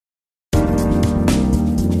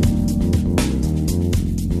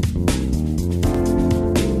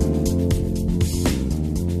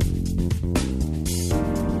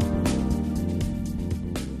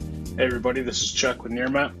Hey everybody, this is Chuck with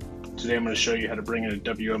Nearmap. Today I'm going to show you how to bring in a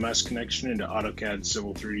WMS connection into AutoCAD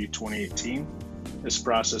Civil3D 2018. This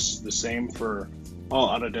process is the same for all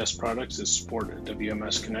Autodesk products that support a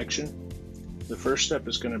WMS connection. The first step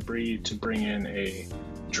is going to be to bring in a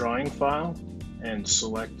drawing file and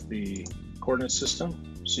select the coordinate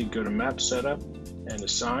system. So you go to Map Setup and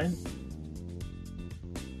Assign.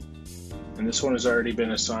 And this one has already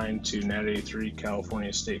been assigned to NAT 83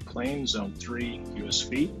 California State Plane, Zone 3, US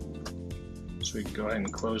feet. So we can go ahead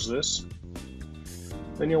and close this.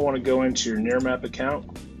 Then you'll want to go into your Nearmap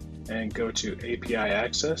account and go to API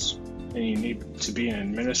Access. And you need to be an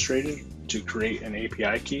administrator to create an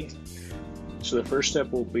API key. So the first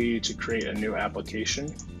step will be to create a new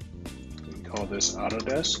application. We can call this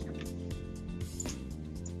Autodesk.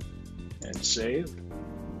 And save.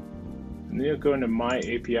 And then you'll go into My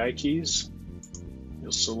API Keys.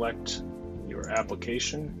 You'll select your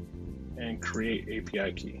application and create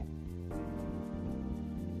API key.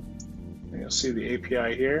 And you'll see the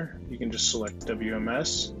API here. You can just select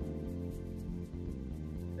WMS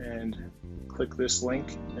and click this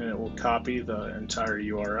link and it will copy the entire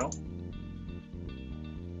URL.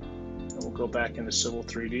 And we'll go back into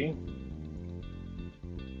Civil3D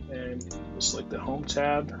and we'll select the Home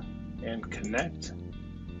tab and Connect.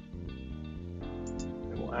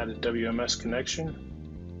 And we'll add a WMS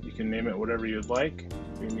connection. You can name it whatever you'd like.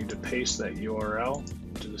 You need to paste that URL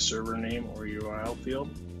into the server name or URL field.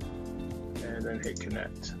 And then hit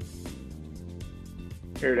connect.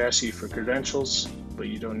 Here it asks you for credentials, but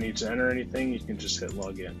you don't need to enter anything, you can just hit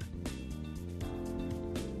login.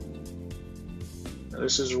 Now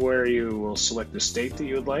this is where you will select the state that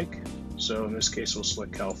you would like. So in this case we'll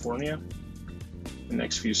select California. The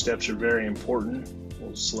next few steps are very important.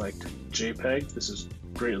 We'll select JPEG. This is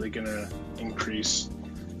greatly going to increase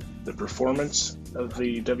the performance of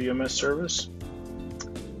the WMS service.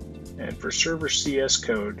 And for server CS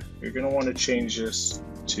code, you're going to want to change this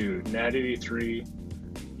to NAT 83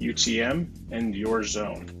 UTM and your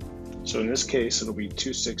zone. So in this case, it'll be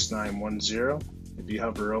 26910. If you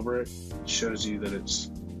hover over it, it shows you that it's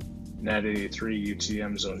NAT 83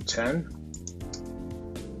 UTM zone 10.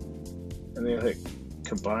 And then you'll hit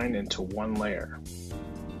combine into one layer.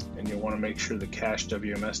 And you'll want to make sure the cache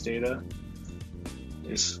WMS data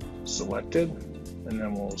is selected. And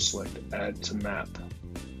then we'll select add to map.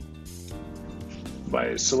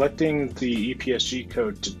 By selecting the EPSG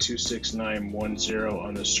code to 26910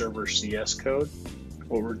 on the server CS code,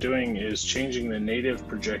 what we're doing is changing the native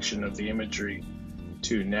projection of the imagery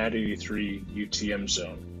to NAT 83 UTM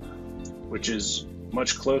zone, which is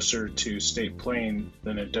much closer to state plane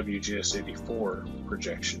than a WGS 84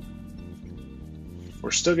 projection.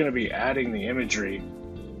 We're still going to be adding the imagery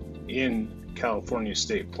in California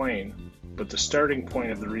state plane, but the starting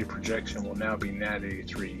point of the reprojection will now be NAT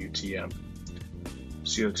 83 UTM.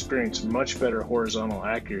 So you'll experience much better horizontal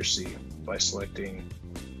accuracy by selecting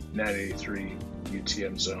NAT 83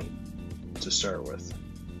 UTM zone to start with.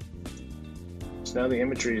 So now the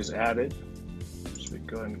imagery is added, so we can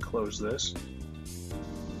go ahead and close this.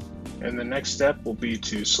 And the next step will be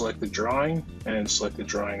to select the drawing and select the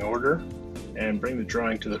drawing order and bring the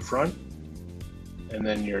drawing to the front, and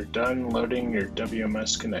then you're done loading your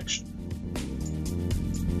WMS connection.